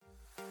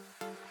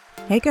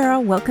Hey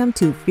girl, welcome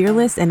to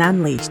Fearless and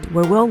Unleashed,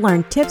 where we'll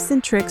learn tips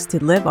and tricks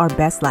to live our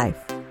best life.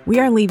 We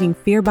are leaving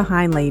fear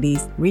behind,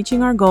 ladies,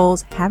 reaching our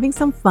goals, having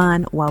some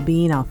fun while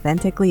being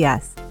authentically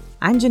us.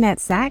 I'm Jeanette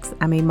Sachs.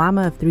 I'm a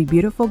mama of 3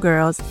 beautiful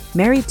girls,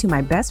 married to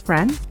my best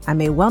friend.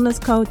 I'm a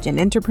wellness coach and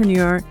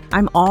entrepreneur.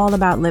 I'm all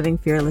about living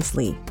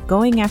fearlessly,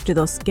 going after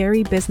those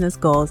scary business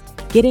goals,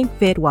 getting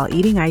fit while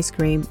eating ice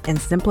cream, and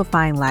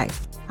simplifying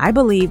life. I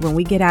believe when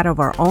we get out of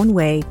our own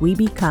way, we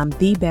become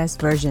the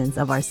best versions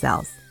of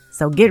ourselves.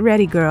 So get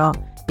ready, girl,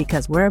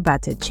 because we're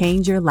about to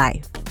change your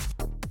life.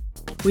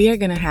 We are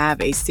going to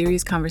have a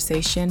serious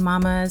conversation,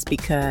 mamas,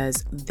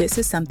 because this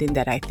is something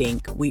that I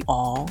think we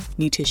all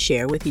need to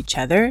share with each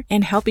other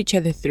and help each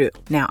other through.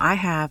 Now, I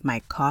have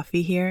my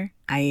coffee here.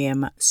 I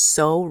am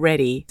so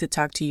ready to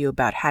talk to you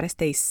about how to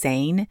stay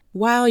sane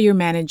while you're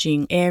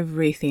managing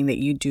everything that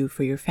you do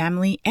for your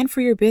family and for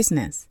your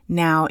business.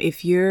 Now,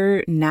 if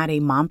you're not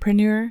a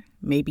mompreneur,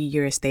 maybe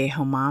you're a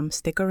stay-at-home mom,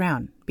 stick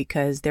around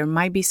because there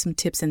might be some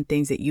tips and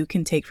things that you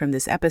can take from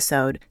this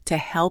episode to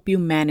help you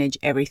manage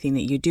everything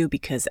that you do,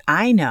 because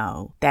I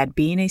know that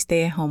being a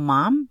stay-at-home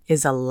mom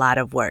is a lot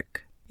of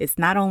work. It's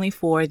not only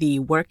for the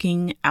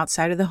working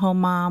outside of the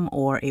home mom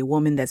or a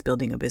woman that's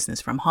building a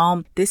business from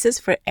home. This is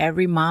for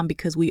every mom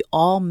because we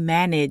all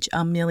manage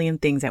a million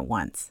things at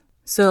once.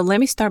 So let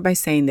me start by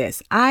saying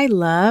this. I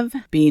love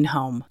being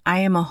home. I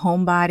am a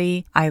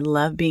homebody. I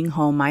love being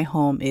home. My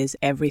home is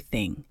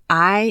everything.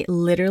 I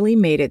literally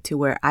made it to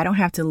where I don't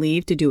have to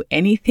leave to do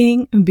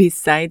anything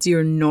besides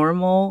your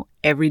normal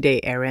everyday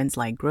errands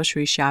like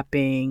grocery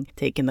shopping,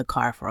 taking the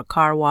car for a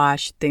car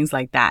wash, things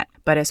like that.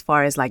 But as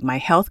far as like my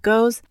health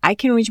goes, I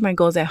can reach my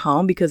goals at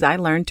home because I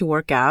learned to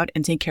work out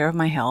and take care of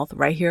my health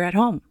right here at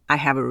home. I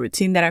have a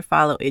routine that I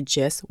follow. It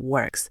just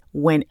works.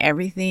 When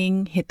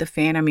everything hit the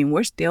fan,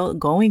 we're still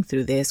going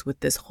through this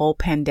with this whole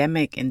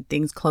pandemic and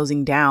things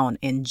closing down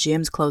and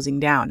gyms closing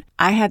down.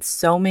 I had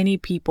so many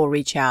people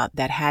reach out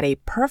that had a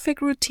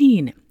perfect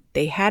routine.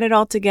 They had it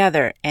all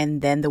together,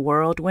 and then the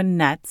world went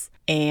nuts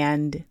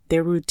and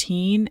their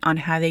routine on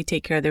how they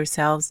take care of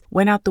themselves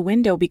went out the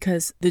window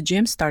because the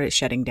gym started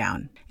shutting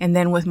down. And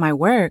then with my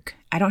work,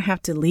 I don't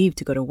have to leave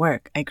to go to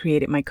work. I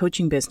created my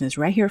coaching business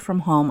right here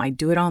from home. I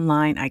do it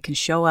online. I can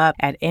show up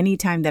at any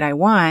time that I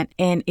want.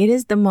 And it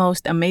is the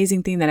most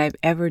amazing thing that I've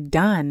ever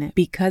done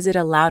because it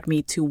allowed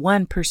me to,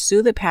 one,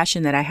 pursue the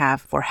passion that I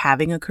have for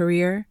having a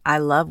career. I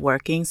love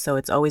working, so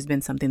it's always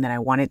been something that I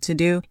wanted to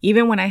do.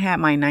 Even when I had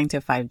my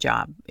 9-to-5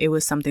 job, it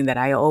was something that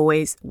I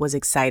always was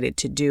excited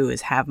to do,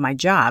 is have my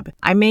job.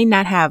 I may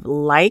not have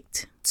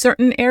liked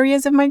certain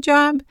areas of my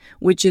job,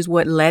 which is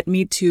what led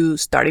me to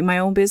starting my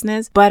own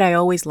business, but I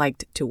always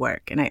liked to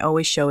work and I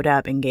always showed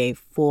up and gave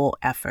full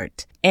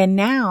effort. And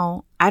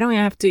now I don't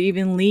have to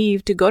even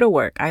leave to go to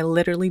work. I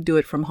literally do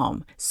it from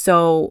home.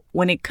 So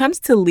when it comes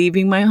to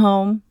leaving my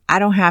home, I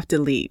don't have to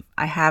leave.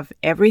 I have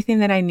everything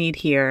that I need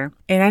here.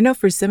 And I know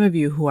for some of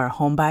you who are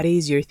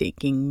homebodies, you're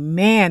thinking,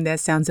 man, that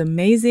sounds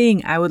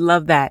amazing. I would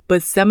love that.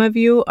 But some of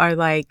you are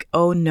like,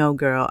 oh no,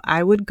 girl,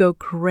 I would go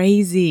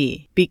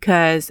crazy,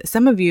 because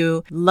some of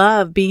you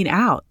love being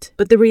out.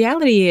 But the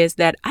reality is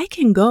that I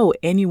can go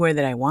anywhere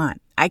that I want.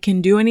 I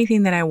can do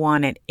anything that I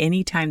want at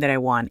any time that I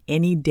want,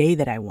 any day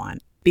that I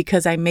want,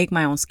 because I make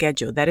my own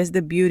schedule. That is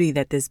the beauty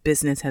that this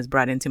business has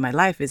brought into my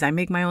life, is I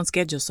make my own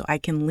schedule so I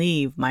can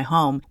leave my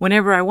home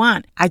whenever I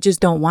want. I just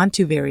don't want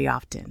to very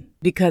often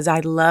because I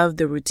love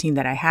the routine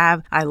that I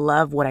have. I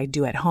love what I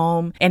do at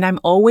home, and I'm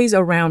always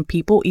around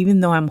people even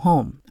though I'm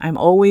home. I'm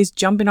always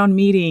jumping on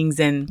meetings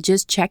and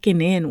just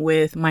checking in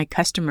with my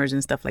customers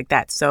and stuff like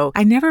that. So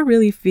I never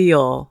really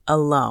feel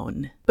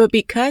alone. But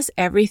because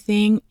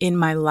everything in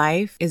my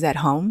life is at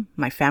home,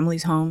 my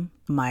family's home,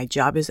 my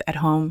job is at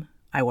home,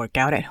 I work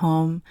out at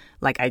home,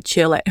 like I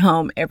chill at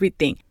home,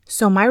 everything.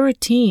 So my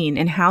routine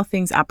and how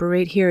things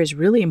operate here is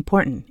really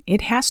important.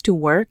 It has to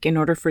work in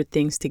order for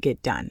things to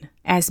get done.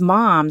 As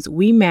moms,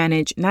 we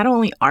manage not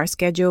only our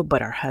schedule,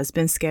 but our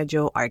husband's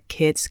schedule, our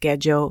kids'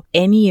 schedule,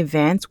 any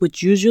events,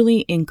 which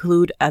usually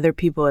include other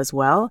people as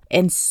well,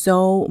 and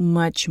so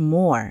much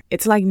more.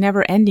 It's like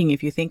never ending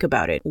if you think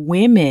about it.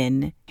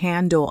 Women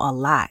handle a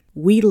lot.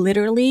 We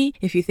literally,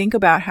 if you think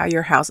about how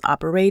your house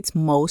operates,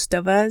 most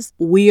of us,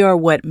 we are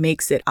what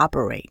makes it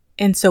operate.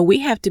 And so we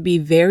have to be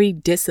very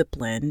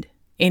disciplined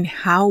in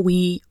how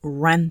we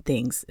run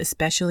things,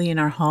 especially in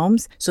our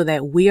homes, so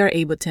that we are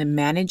able to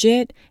manage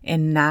it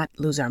and not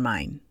lose our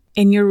mind.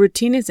 And your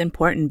routine is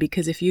important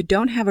because if you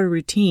don't have a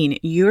routine,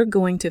 you're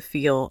going to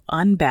feel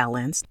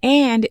unbalanced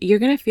and you're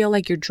going to feel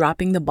like you're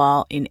dropping the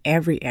ball in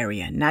every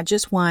area, not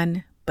just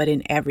one, but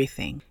in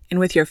everything. And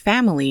with your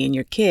family and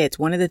your kids,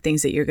 one of the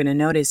things that you're going to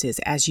notice is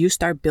as you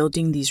start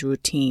building these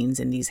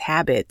routines and these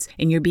habits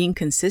and you're being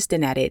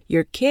consistent at it,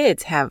 your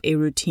kids have a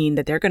routine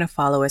that they're going to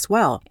follow as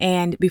well.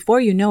 And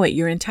before you know it,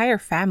 your entire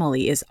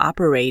family is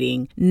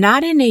operating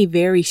not in a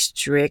very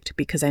strict,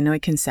 because I know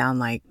it can sound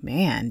like,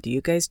 man, do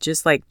you guys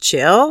just like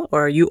chill?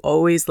 Or are you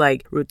always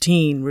like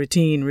routine?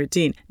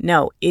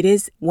 No, it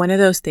is one of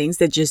those things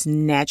that just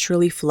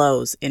naturally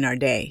flows in our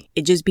day.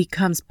 It just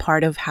becomes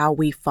part of how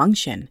we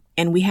function.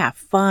 And we have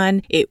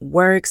fun. It It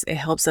works. It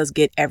helps us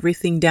get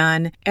everything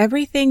done,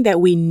 everything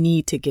that we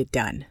need to get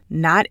done,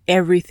 not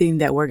everything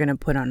that we're going to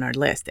put on our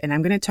list. And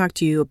I'm going to talk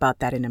to you about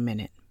that in a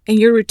minute. And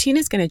your routine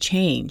is going to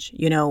change.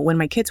 When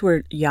my kids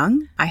were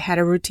young, I had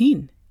a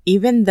routine.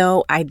 Even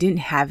though I didn't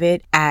have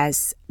it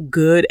as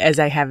good as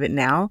I have it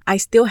now, I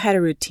still had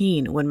a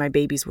routine when my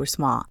babies were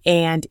small,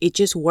 and it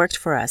just worked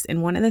for us.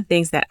 And one of the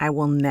things that I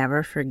will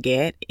never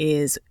forget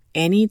is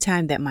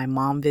anytime that my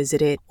mom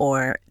visited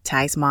or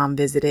Ty's mom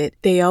visited,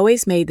 they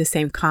always made the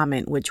same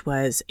comment, which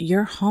was,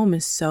 your home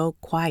is so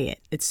quiet.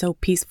 It's so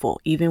peaceful,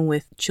 even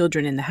with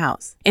children in the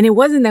house. And it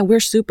wasn't that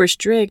we're super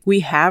strict. We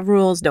have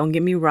rules, don't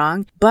get me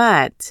wrong,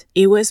 but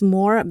it was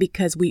more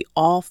because we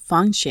all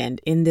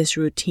functioned in this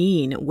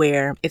routine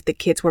where if the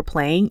kids were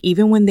playing,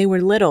 even when they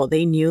were little,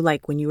 they knew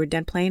like when you were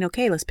done playing,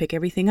 okay, let's pick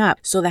everything up.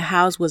 So the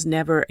house was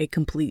never a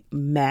complete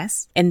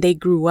mess, and they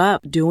grew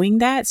up doing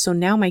that. So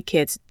now my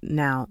kids,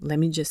 let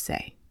me just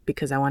say,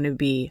 because I want to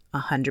be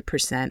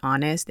 100%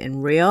 honest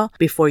and real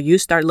before you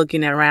start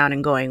looking around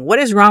and going, what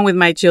is wrong with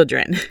my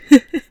children?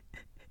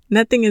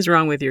 Nothing is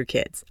wrong with your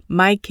kids.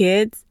 My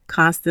kids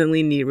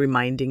constantly need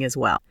reminding as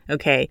well.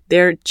 Okay,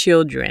 they're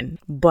children,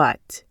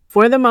 but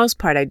for the most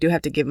part, I do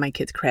have to give my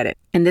kids credit.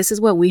 And this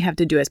is what we have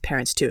to do as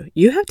parents too.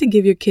 You have to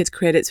give your kids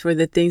credits for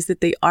the things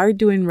that they are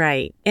doing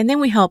right. And then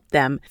we help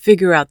them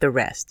figure out the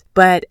rest.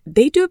 But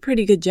they do a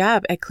pretty good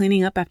job at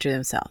cleaning up after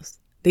themselves.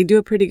 They do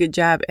a pretty good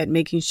job at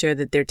making sure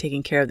that they're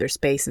taking care of their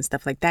space and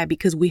stuff like that,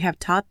 because we have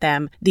taught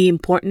them the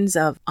importance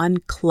of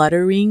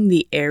uncluttering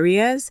the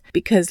areas.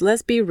 Because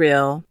let's be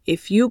real,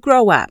 if you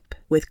grow up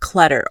with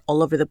clutter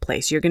all over the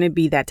place, you're going to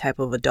be that type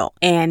of adult.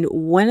 And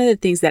one of the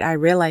things that I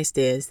realized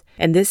is,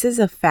 and this is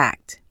a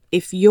fact,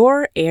 if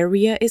your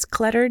area is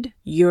cluttered,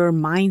 your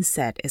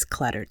mindset is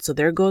cluttered. So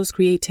there goes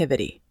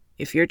creativity.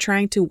 If you're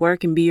trying to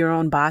work and be your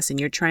own boss and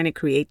you're trying to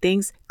create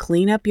things,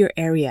 clean up your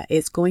area.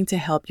 It's going to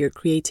help your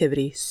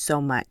creativity so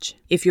much.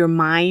 If your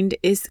mind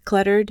is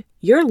cluttered,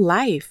 your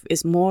life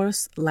is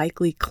most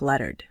likely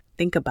cluttered.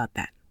 Think about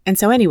that. And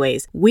so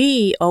anyways,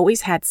 we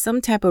always had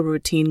some type of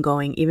routine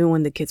going even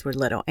when the kids were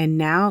little. And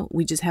now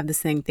we just have the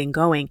same thing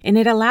going. And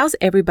it allows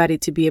everybody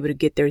to be able to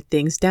get their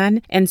things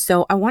done. And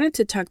so I wanted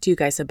to talk to you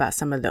guys about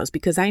some of those,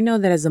 because I know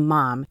that as a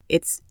mom,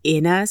 it's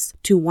in us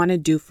to want to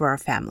do for our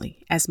family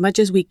as much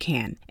as we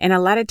can. And a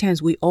lot of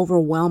times we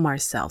overwhelm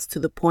ourselves to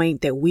the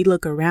point that we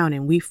look around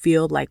and we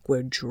feel like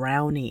we're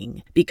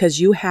drowning because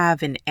you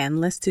have an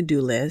endless to-do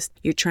list.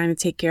 You're trying to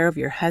take care of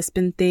your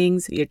husband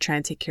things. You're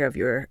trying to take care of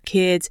your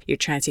kids. You're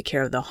trying to take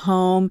care of the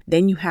home.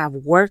 Then you have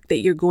work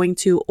that you're going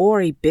to or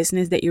a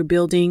business that you're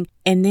building.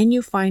 And then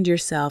you find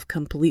yourself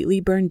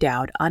completely burned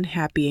out,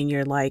 unhappy, and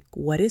you're like,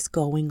 what is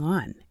going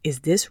on?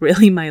 Is this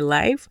really my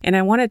life? And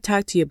I want to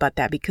talk to you about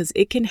that because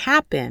it can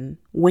happen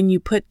when you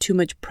put too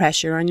much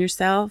pressure on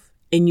yourself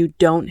and you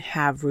don't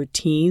have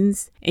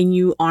routines and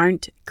you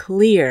aren't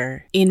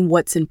clear in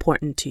what's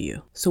important to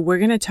you. So we're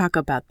going to talk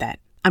about that.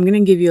 I'm going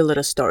to give you a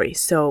little story.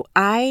 So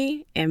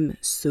I am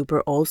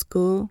super old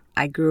school.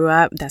 I grew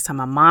up, that's how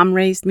my mom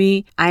raised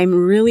me. I'm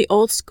really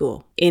old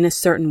school in a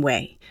certain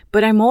way,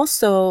 but I'm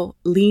also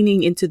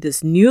leaning into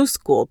this new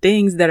school,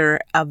 things that are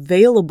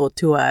available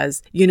to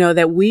us,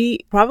 that we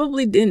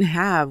probably didn't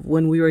have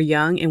when we were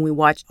young and we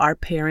watched our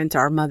parents,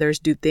 our mothers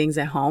do things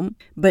at home.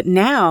 But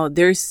now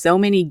there's so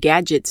many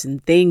gadgets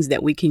and things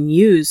that we can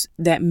use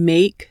that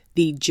make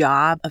the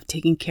job of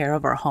taking care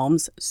of our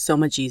homes so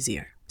much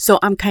easier. So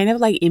I'm kind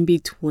of like in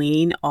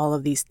between all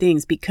of these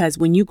things because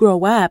when you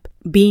grow up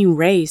being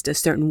raised a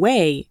certain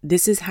way,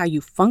 this is how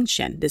you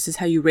function. This is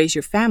how you raise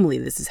your family.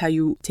 This is how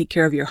you take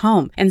care of your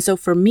home. And so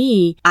for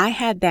me, I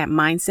had that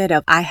mindset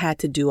of I had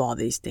to do all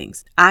these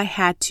things. I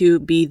had to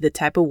be the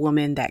type of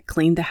woman that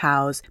cleaned the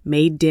house,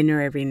 made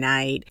dinner every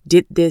night,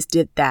 did this,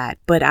 did that.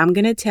 But I'm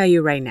going to tell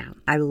you right now,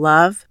 I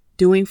love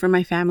doing for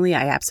my family.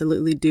 I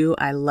absolutely do.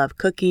 I love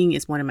cooking.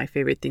 It's one of my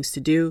favorite things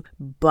to do.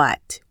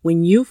 But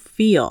when you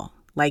feel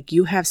like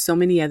you have so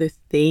many other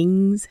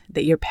things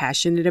that you're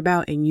passionate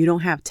about and you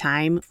don't have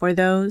time for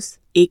those,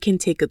 it can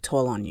take a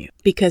toll on you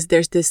because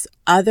there's this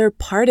other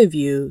part of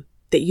you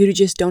that you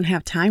just don't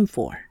have time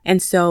for.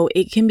 And so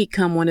it can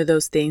become one of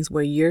those things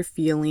where you're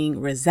feeling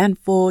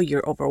resentful,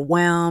 you're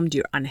overwhelmed,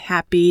 you're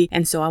unhappy.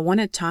 And so I want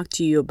to talk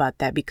to you about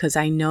that because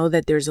I know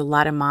that there's a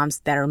lot of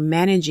moms that are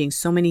managing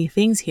so many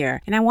things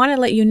here. And I want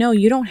to let you know,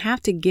 you don't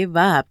have to give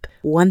up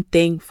one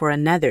thing for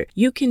another.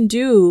 You can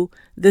do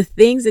the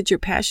things that you're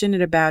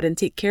passionate about and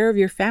take care of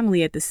your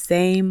family at the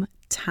same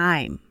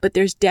time. But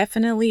there's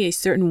definitely a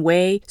certain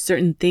way,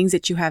 certain things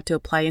that you have to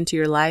apply into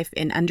your life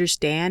and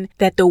understand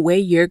that the way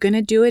you're going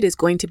to do it is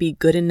going to be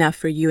good enough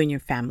for you and your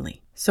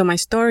family. So my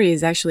story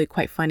is actually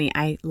quite funny.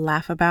 I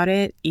laugh about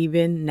it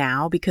even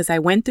now because I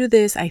went through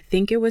this, I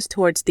think it was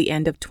towards the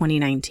end of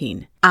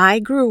 2019. I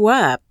grew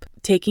up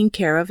taking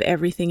care of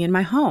everything in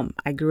my home.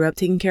 I grew up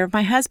taking care of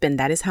my husband.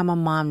 That is how my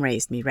mom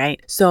raised me, right?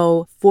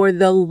 So for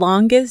the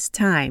longest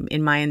time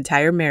in my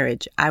entire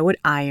marriage, I would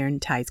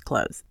iron Ty's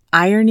clothes.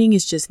 Ironing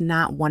is just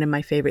not one of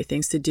my favorite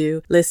things to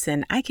do.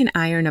 Listen, I can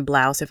iron a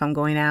blouse if I'm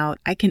going out.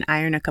 I can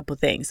iron a couple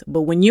things.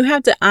 But when you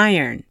have to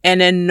iron an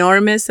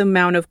enormous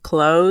amount of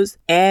clothes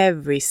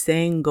every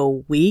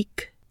single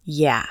week,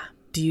 yeah.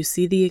 Do you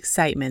see the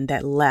excitement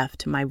that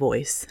left my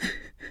voice?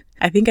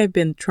 I think I've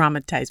been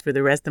traumatized for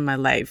the rest of my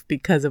life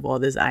because of all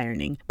this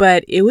ironing.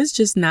 But it was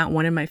just not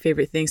one of my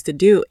favorite things to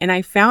do. And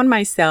I found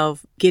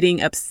myself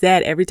getting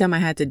upset every time I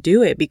had to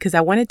do it because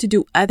I wanted to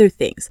do other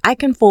things. I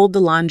can fold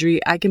the laundry.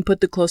 I can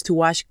put the clothes to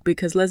wash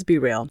because let's be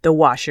real, the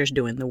washer's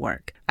doing the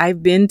work.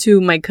 I've been to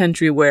my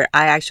country where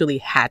I actually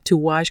had to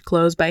wash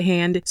clothes by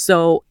hand.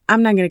 So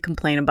I'm not going to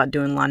complain about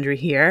doing laundry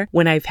here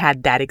when I've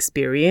had that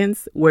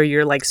experience where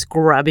you're like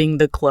scrubbing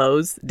the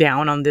clothes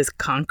down on this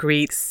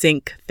concrete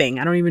sink thing.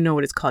 I don't even know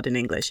what it's called in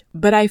English.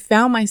 But I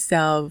found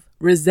myself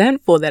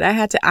resentful that I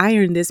had to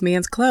iron this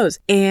man's clothes.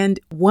 And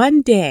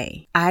one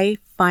day I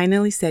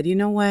finally said, you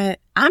know what?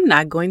 I'm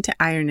not going to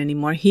iron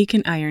anymore. He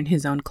can iron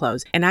his own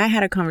clothes. And I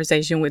had a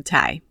conversation with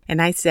Ty.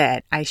 And I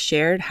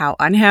shared how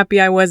unhappy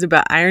I was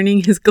about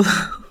ironing his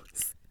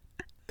clothes.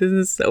 This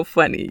is so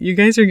funny. You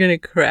guys are going to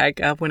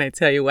crack up when I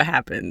tell you what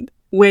happened.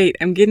 Wait,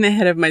 I'm getting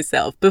ahead of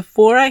myself.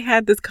 Before I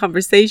had this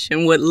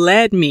conversation, what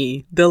led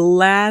me, the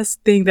last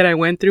thing that I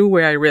went through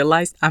where I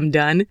realized I'm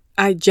done,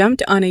 I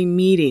jumped on a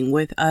meeting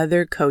with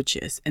other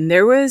coaches. And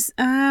there was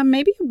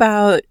maybe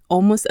about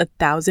almost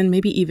 1,000,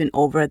 maybe even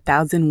over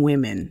 1,000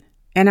 women.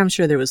 And I'm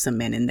sure there was some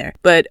men in there.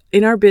 But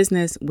in our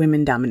business,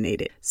 women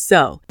dominated.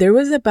 So there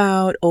was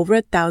about over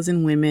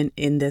 1,000 women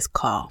in this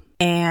call.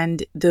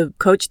 And the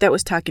coach that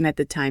was talking at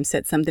the time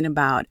said something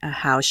about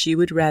how she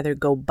would rather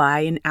go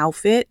buy an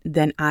outfit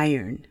than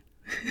iron.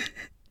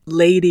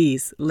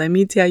 Ladies, let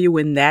me tell you,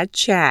 when that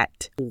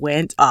chat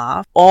went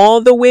off,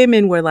 all the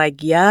women were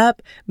like,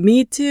 yup,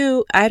 me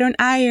too. I don't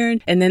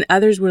iron. And then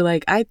others were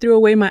like, I threw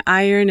away my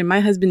iron and my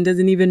husband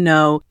doesn't even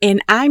know.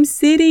 And I'm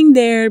sitting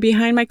there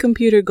behind my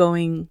computer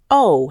going,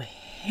 oh,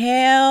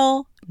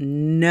 hell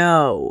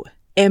no.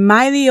 Am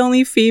I the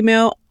only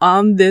female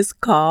on this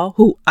call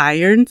who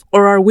irons?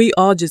 Or are we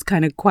all just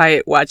kind of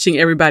quiet watching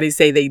everybody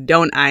say they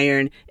don't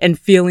iron and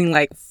feeling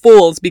like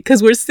fools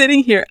because we're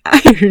sitting here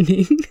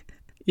ironing?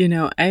 You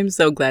know, I'm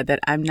so glad that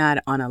I'm not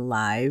on a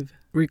live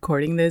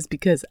recording this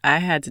because I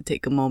had to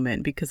take a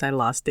moment because I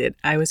lost it.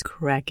 I was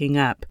cracking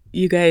up.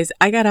 You guys,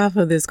 I got off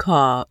of this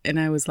call and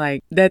I was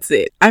like, that's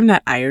it. I'm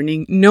not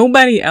ironing.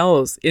 Nobody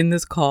else in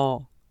this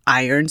call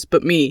irons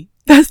but me.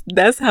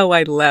 That's how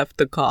I left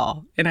the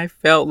call. And I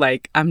felt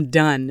like I'm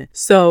done.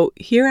 So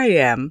here I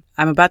am.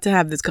 I'm about to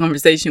have this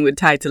conversation with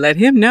Ty to let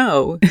him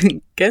know.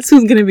 Guess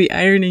who's going to be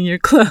ironing your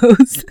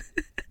clothes?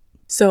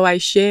 So I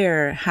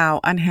share how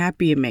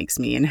unhappy it makes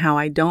me and how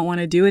I don't want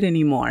to do it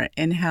anymore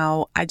and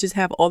how I just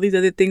have all these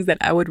other things that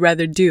I would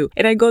rather do.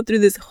 And I go through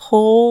this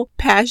whole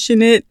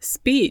passionate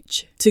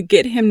speech to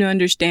get him to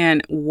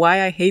understand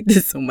why I hate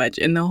this so much.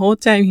 And the whole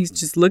time he's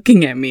just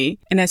looking at me.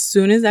 And as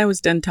soon as I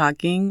was done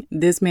talking,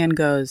 this man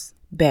goes,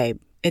 babe,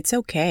 it's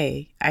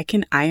okay. I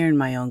can iron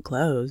my own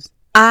clothes.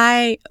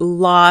 I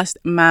lost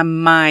my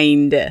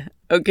mind.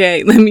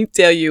 Okay, let me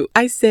tell you.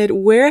 I said,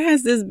 where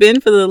has this been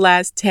for the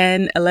last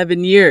 10,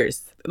 11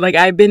 years? Like,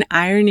 I've been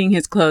ironing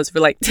his clothes for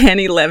like 10,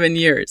 11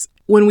 years.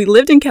 When we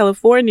lived in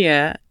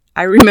California,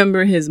 I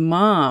remember his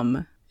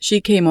mom,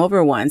 she came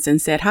over once and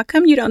said, how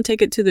come you don't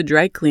take it to the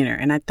dry cleaner?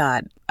 And I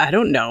thought, I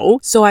don't know.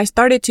 So I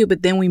started to,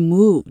 but then we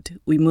moved.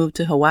 We moved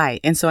to Hawaii.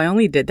 And so I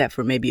only did that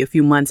for maybe a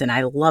few months and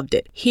I loved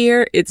it.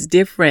 Here, it's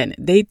different.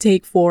 They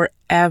take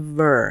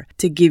forever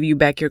to give you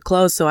back your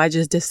clothes. So I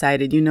just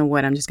decided, you know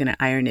what? I'm just going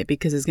to iron it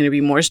because it's going to be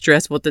more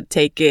stressful to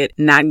take it,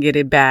 not get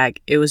it back.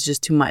 It was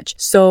just too much.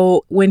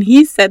 So when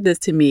he said this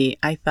to me,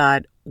 I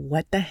thought,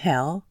 what the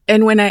hell?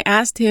 And when I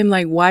asked him,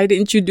 like, why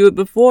didn't you do it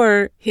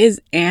before?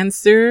 His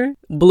answer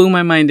blew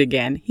my mind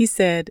again. He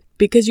said,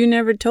 because you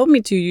never told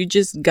me to. You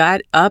just got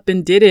up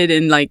and did it.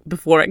 And like,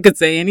 before I could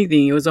say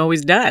anything, it was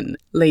always done.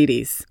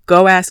 Ladies,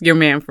 go ask your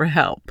man for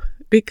help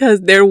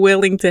because they're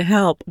willing to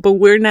help, but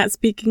we're not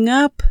speaking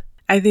up.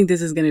 I think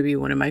this is going to be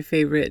one of my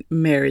favorite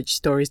marriage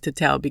stories to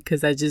tell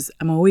because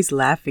I'm always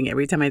laughing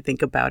every time I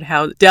think about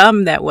how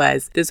dumb that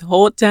was. This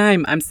whole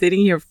time I'm sitting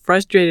here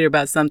frustrated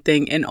about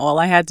something and all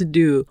I had to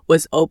do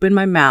was open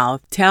my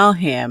mouth, tell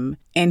him,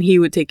 and he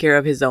would take care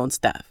of his own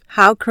stuff.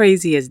 How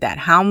crazy is that?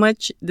 How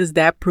much does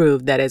that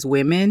prove that as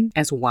women,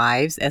 as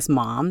wives, as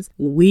moms,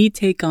 we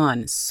take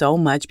on so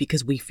much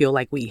because we feel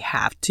like we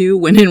have to,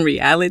 when in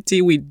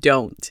reality, we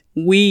don't.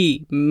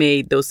 We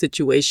made those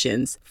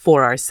situations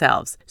for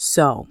ourselves.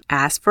 So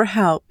ask for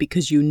help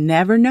because you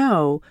never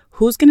know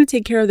who's going to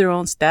take care of their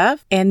own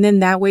stuff. And then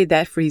that way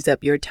that frees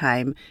up your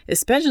time,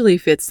 especially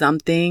if it's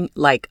something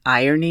like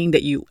ironing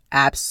that you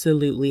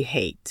absolutely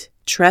hate.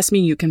 Trust me,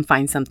 you can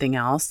find something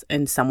else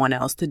and someone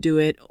else to do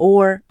it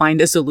or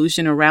find a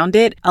solution around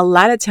it. A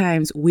lot of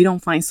times we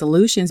don't find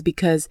solutions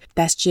because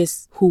that's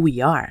just who we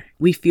are.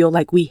 We feel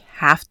like we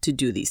have to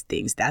do these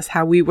things. That's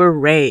how we were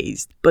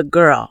raised. But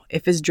girl,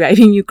 if it's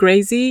driving you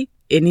crazy,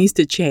 it needs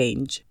to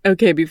change.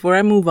 Okay, before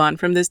I move on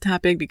from this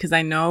topic, because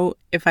I know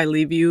if I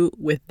leave you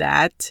with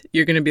that,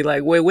 you're going to be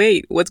like,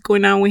 wait, what's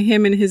going on with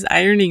him and his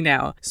ironing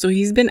now? So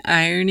he's been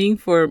ironing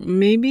for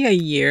maybe a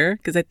year,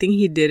 because I think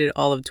he did it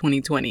all of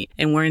 2020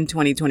 and we're in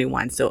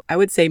 2021. So I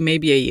would say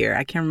maybe a year.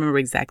 I can't remember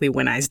exactly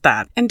when I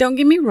stopped. And don't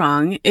get me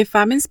wrong, if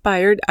I'm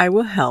inspired, I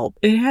will help.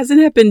 It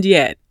hasn't happened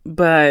yet,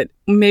 but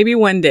maybe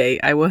one day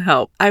I will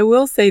help. I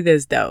will say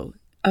this though.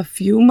 A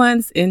few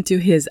months into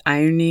his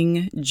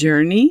ironing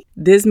journey,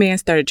 this man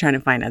started trying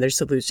to find other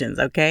solutions,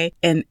 okay?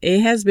 And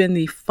it has been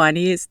the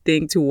funniest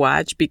thing to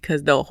watch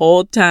because the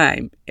whole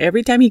time,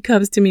 every time he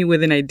comes to me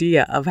with an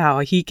idea of how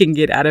he can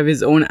get out of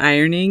his own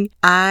ironing,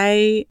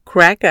 I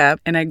crack up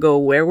and I go,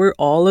 where were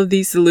all of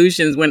these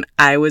solutions when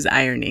I was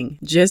ironing?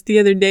 Just the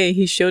other day,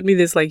 he showed me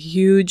this like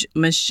huge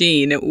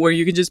machine where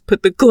you can just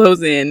put the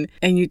clothes in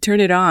and you turn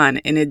it on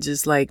and it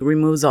just like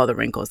removes all the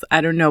wrinkles. I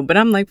don't know, but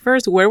I'm like,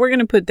 first, where we're going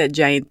to put that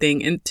giant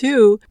thing? And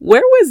two,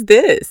 where was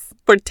this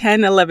for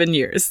 10, 11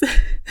 years?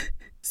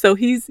 So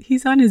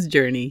he's on his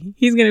journey.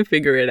 He's going to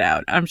figure it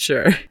out, I'm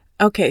sure.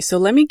 Okay, so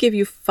let me give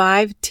you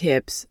 5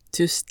 tips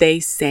to stay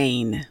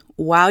sane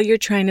while you're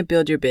trying to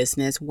build your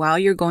business, while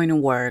you're going to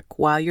work,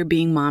 while you're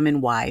being mom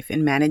and wife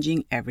and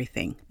managing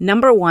everything.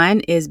 Number 1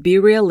 is be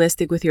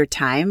realistic with your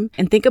time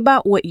and think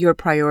about what your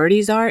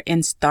priorities are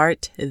and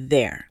start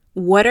there.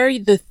 What are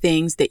the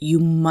things that you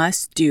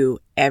must do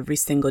every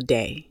single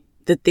day?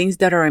 The things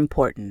that are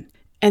important.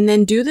 And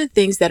then do the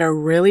things that are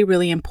really,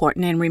 really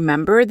important. And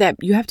remember that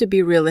you have to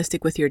be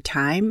realistic with your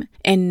time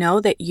and know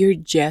that you're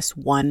just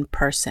one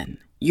person.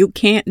 You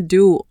can't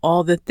do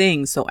all the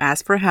things. So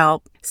ask for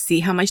help, see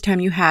how much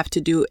time you have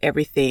to do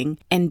everything,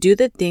 and do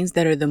the things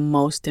that are the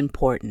most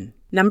important.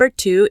 Number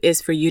 2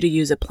 is for you to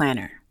use a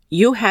planner.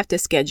 You have to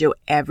schedule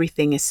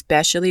everything,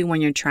 especially when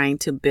you're trying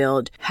to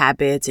build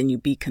habits and you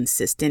be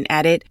consistent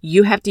at it.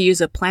 You have to use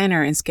a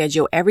planner and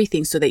schedule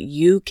everything so that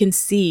you can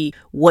see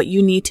what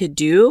you need to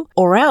do.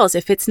 Or else,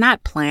 if it's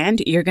not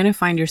planned, you're going to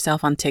find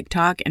yourself on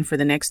TikTok and for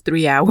the next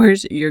 3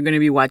 hours, you're going to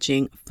be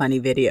watching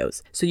funny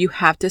videos. So you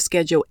have to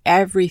schedule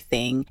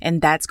everything, and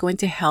that's going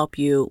to help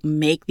you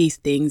make these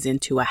things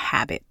into a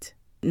habit.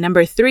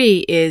 Number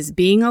 3 is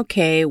being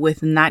okay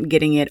with not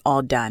getting it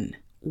all done.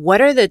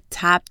 What are the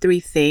top 3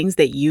 things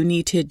that you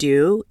need to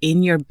do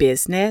in your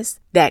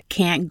business that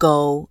can't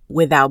go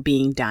without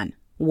being done?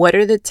 What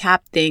are the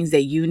top things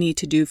that you need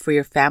to do for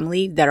your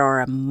family that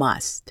are a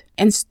must?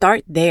 And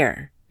start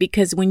there.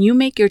 Because when you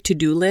make your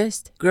to-do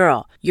list,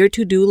 girl, your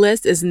to-do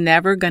list is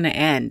never going to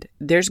end.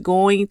 There's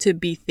going to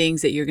be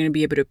things that you're going to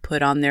be able to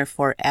put on there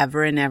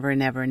forever and ever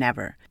and ever and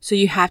ever. So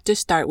you have to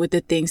start with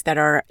the things that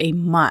are a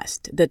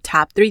must. The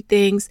top 3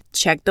 things,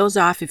 check those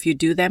off. If you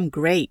do them,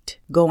 great.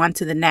 Go on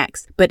to the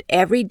next. But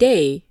every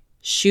day,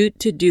 shoot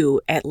to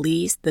do at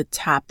least the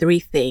top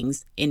 3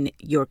 things in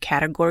your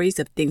categories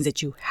of things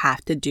that you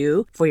have to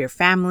do for your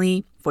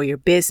family, for your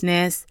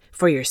business,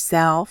 for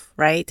yourself,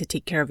 right? To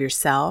take care of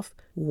yourself.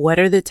 What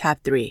are the top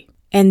 3?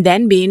 And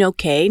then being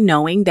okay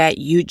knowing that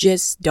you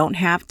just don't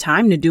have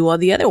time to do all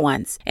the other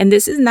ones. And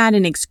this is not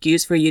an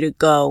excuse for you to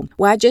go,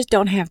 well, I just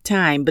don't have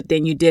time, but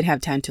then you did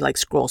have time to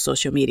scroll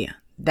social media.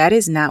 That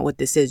is not what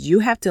this is. You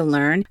have to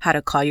learn how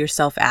to call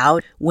yourself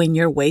out when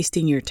you're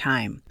wasting your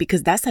time.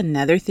 Because that's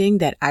another thing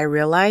that I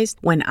realized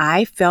when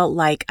I felt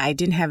like I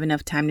didn't have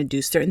enough time to do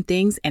certain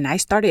things and I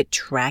started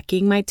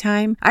tracking my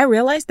time, I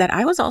realized that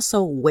I was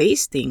also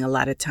wasting a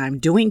lot of time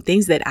doing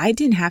things that I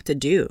didn't have to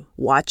do.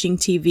 Watching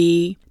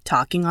TV,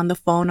 talking on the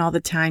phone all the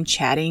time,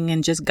 chatting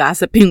and just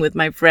gossiping with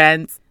my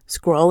friends.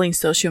 Scrolling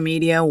social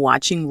media,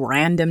 watching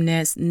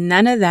randomness,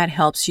 none of that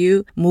helps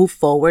you move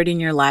forward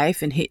in your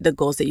life and hit the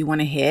goals that you want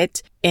to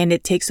hit. And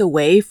it takes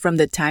away from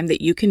the time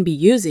that you can be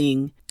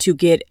using to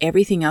get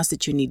everything else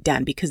that you need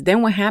done. Because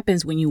then what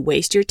happens when you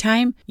waste your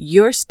time,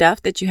 your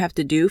stuff that you have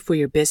to do for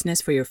your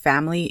business, for your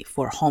family,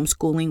 for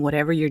homeschooling,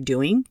 whatever you're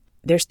doing,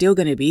 they're still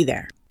going to be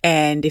there.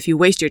 And if you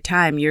waste your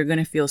time, you're going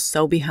to feel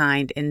so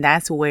behind. And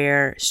that's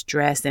where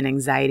stress and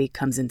anxiety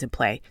comes into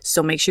play.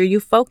 So make sure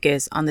you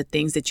focus on the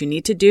things that you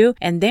need to do.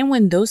 And then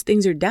when those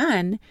things are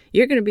done,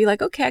 you're going to be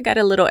like, okay, I got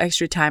a little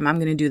extra time. I'm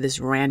going to do this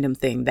random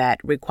thing that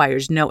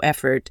requires no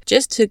effort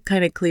just to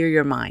kind of clear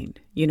your mind,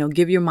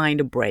 give your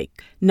mind a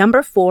break.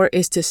 Number 4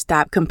 is to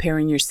stop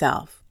comparing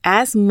yourself.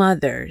 As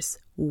mothers,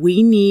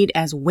 we need,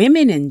 as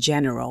women in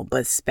general,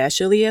 but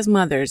especially as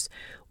mothers,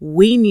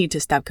 we need to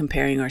stop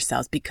comparing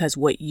ourselves because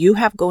what you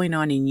have going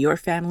on in your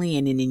family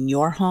and in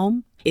your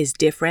home is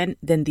different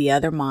than the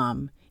other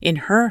mom in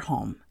her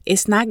home.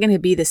 It's not going to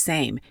be the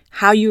same.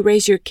 How you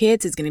raise your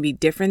kids is going to be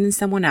different than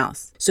someone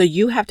else. So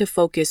you have to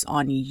focus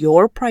on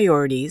your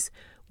priorities.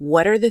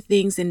 What are the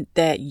things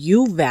that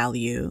you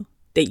value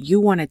that you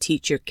want to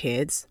teach your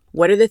kids?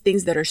 What are the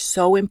things that are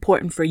so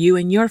important for you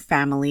and your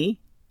family?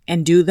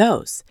 And do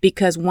those.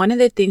 Because one of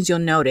the things you'll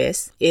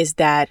notice is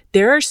that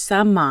there are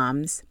some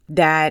moms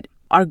that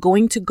are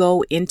going to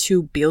go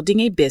into building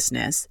a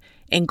business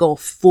and go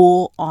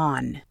full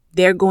on.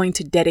 They're going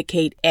to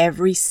dedicate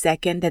every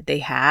second that they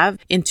have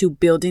into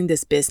building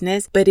this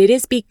business, but it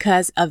is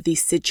because of the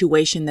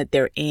situation that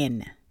they're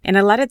in. And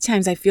a lot of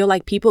times I feel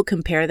like people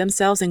compare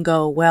themselves and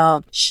go,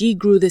 well, she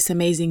grew this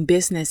amazing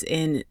business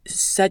in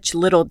such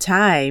little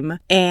time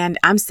and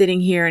I'm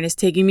sitting here and it's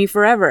taking me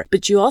forever.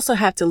 But you also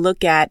have to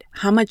look at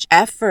how much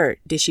effort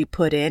did she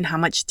put in? How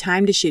much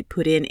time did she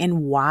put in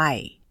and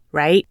why?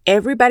 Right?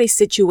 Everybody's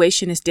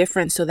situation is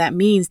different. So that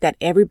means that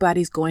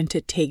everybody's going to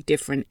take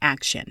different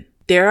action.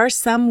 There are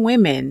some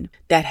women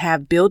that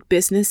have built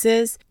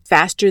businesses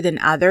faster than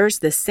others,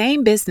 the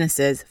same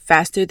businesses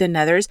faster than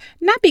others,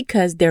 not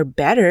because they're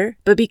better,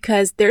 but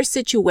because their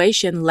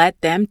situation led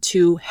them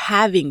to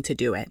having to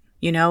do it.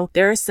 You know,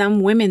 there are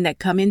some women that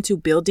come into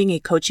building a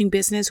coaching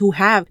business who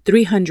have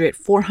 $300,000,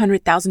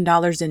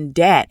 $400,000 in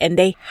debt, and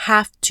they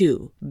have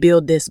to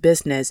build this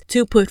business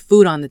to put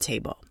food on the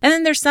table. And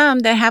then there's some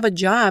that have a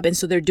job, and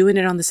so they're doing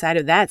it on the side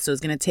of that, so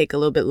it's going to take a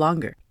little bit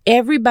longer.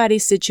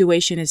 Everybody's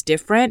situation is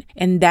different,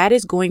 and that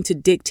is going to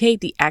dictate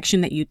the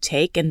action that you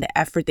take and the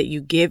effort that you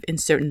give in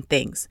certain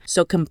things.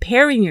 So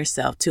comparing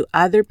yourself to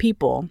other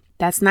people,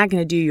 that's not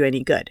going to do you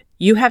any good.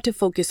 You have to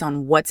focus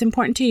on what's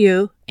important to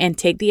you and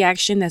take the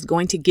action that's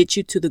going to get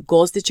you to the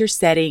goals that you're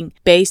setting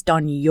based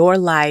on your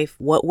life,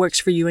 what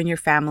works for you and your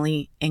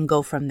family, and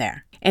go from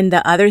there. And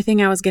the other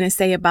thing I was going to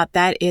say about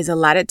that is a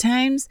lot of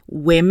times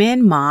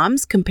women,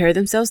 moms, compare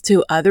themselves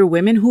to other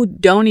women who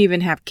don't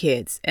even have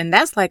kids. And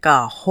that's like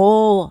a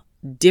whole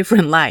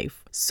different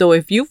life. So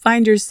if you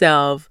find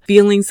yourself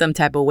feeling some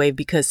type of way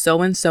because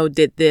so-and-so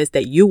did this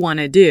that you want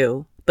to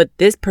do, but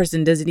this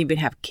person doesn't even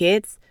have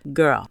kids,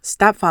 girl,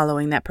 stop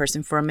following that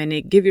person for a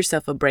minute. Give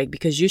yourself a break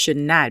because you should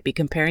not be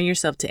comparing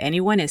yourself to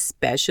anyone,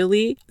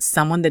 especially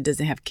someone that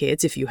doesn't have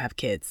kids if you have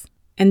kids.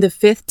 And the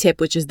fifth tip,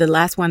 which is the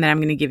last one that I'm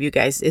going to give you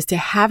guys, is to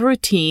have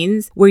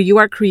routines where you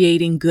are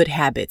creating good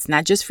habits,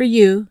 not just for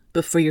you,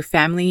 but for your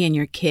family and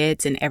your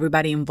kids and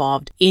everybody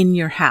involved in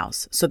your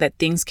house so that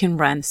things can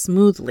run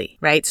smoothly,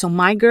 right? So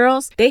my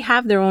girls, they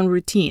have their own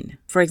routine.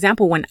 For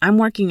example, when I'm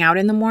working out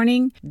in the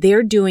morning,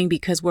 they're doing,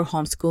 because we're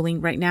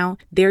homeschooling right now,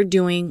 they're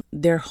doing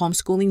their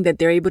homeschooling that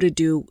they're able to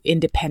do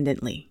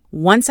independently.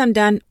 Once I'm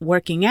done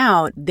working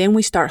out, then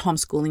we start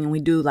homeschooling and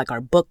we do like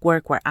our book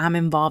work where I'm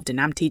involved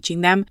and I'm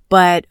teaching them.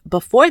 But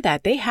before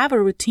that, they have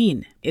a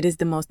routine. It is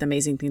the most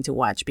amazing thing to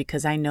watch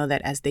because I know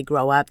that as they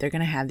grow up, they're going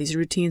to have these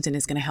routines and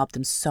it's going to help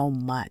them so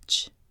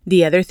much.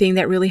 The other thing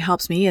that really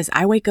helps me is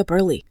I wake up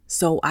early.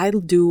 So I'll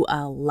do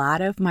a lot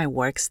of my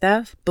work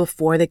stuff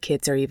before the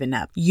kids are even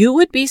up. You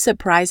would be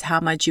surprised how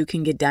much you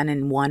can get done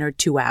in 1 or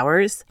 2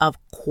 hours of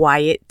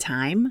quiet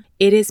time.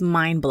 It is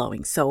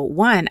mind-blowing. So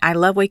one, I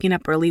love waking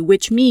up early,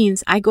 which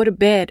means I go to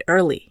bed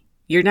early.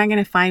 You're not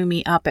going to find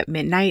me up at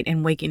midnight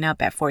and waking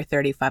up at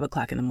 4:30, 5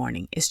 o'clock in the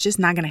morning. It's just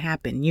not going to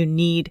happen. You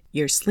need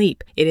your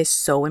sleep. It is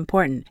so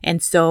important.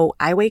 And so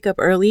I wake up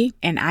early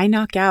and I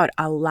knock out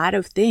a lot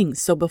of things.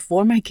 So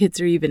before my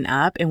kids are even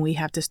up and we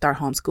have to start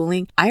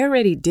homeschooling, I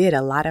already did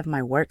a lot of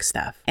my work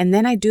stuff. And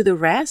then I do the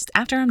rest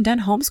after I'm done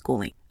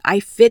homeschooling. I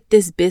fit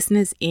this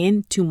business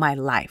into my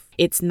life.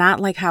 It's not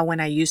like how when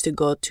I used to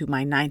go to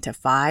my 9 to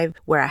 5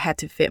 where I had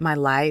to fit my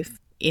life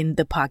in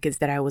the pockets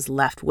that I was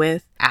left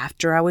with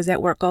after I was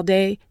at work all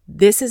day.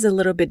 This is a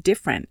little bit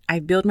different. I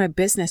build my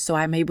business so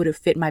I'm able to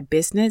fit my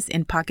business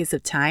in pockets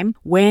of time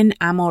when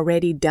I'm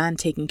already done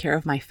taking care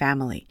of my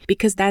family,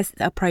 because that's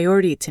a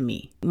priority to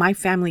me. My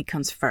family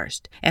comes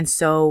first. And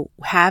so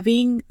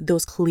having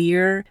those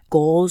clear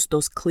goals,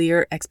 those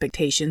clear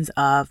expectations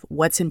of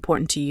what's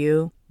important to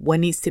you, what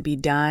needs to be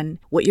done,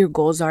 what your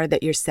goals are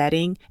that you're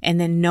setting, and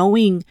then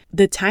knowing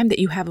the time that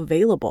you have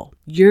available.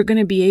 You're going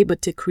to be able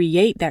to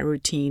create that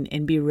routine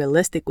and be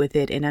realistic with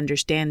it and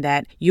understand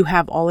that you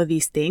have all of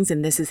these things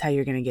and this is how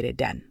you're going to get it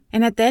done.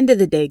 And at the end of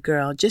the day,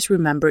 girl, just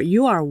remember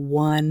you are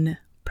one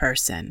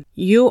person.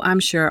 You, I'm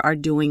sure, are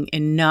doing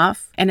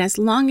enough. And as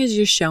long as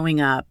you're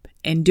showing up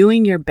and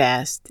doing your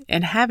best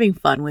and having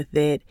fun with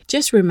it,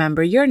 just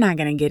remember you're not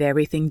going to get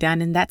everything done,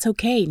 and that's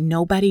okay.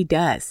 Nobody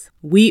does.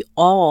 We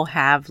all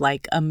have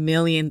like a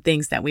million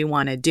things that we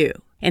want to do.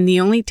 And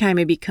the only time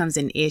it becomes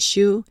an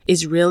issue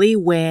is really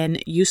when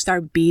you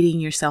start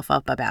beating yourself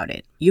up about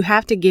it. You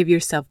have to give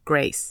yourself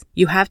grace.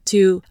 You have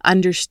to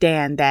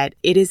understand that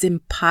it is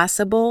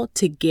impossible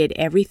to get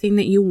everything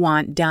that you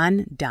want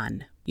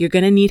done. You're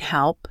going to need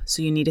help,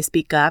 so you need to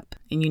speak up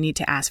and you need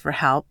to ask for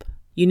help.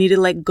 You need to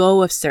let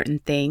go of certain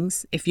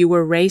things. If you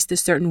were raised a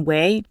certain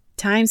way,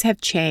 times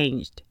have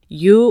changed.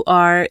 You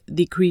are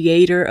the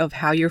creator of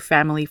how your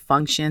family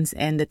functions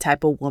and the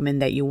type of woman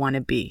that you want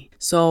to be.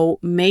 So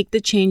make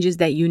the changes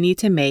that you need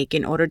to make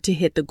in order to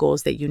hit the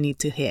goals that you need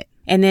to hit.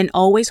 And then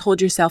always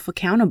hold yourself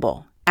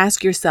accountable.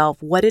 Ask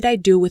yourself, what did I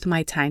do with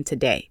my time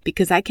today?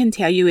 Because I can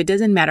tell you, it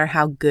doesn't matter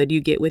how good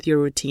you get with your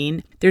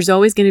routine. There's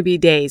always going to be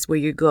days where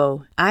you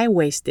go, I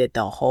wasted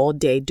the whole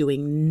day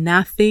doing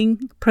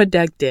nothing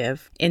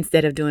productive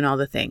instead of doing all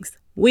the things.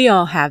 We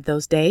all have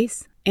those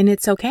days, and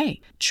it's okay.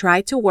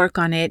 Try to work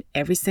on it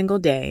every single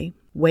day.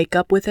 Wake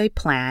up with a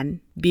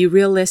plan. Be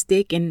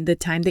realistic in the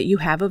time that you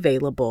have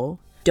available.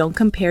 Don't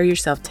compare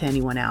yourself to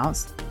anyone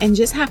else, and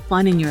just have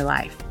fun in your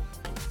life.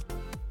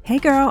 Hey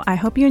girl, I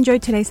hope you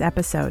enjoyed today's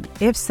episode.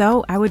 If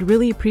so, I would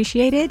really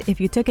appreciate it if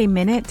you took a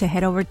minute to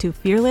head over to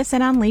Fearless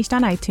and Unleashed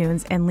on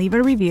iTunes and leave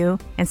a review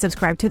and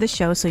subscribe to the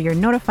show so you're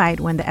notified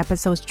when the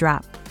episodes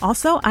drop.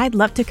 Also, I'd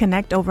love to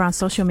connect over on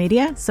social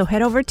media, so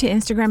head over to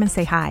Instagram and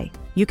say hi.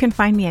 You can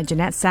find me at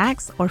Jeanette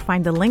Sachs or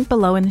find the link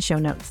below in the show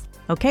notes.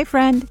 Okay,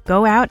 friend,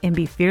 go out and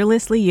be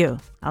fearlessly you.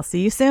 I'll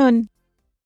see you soon.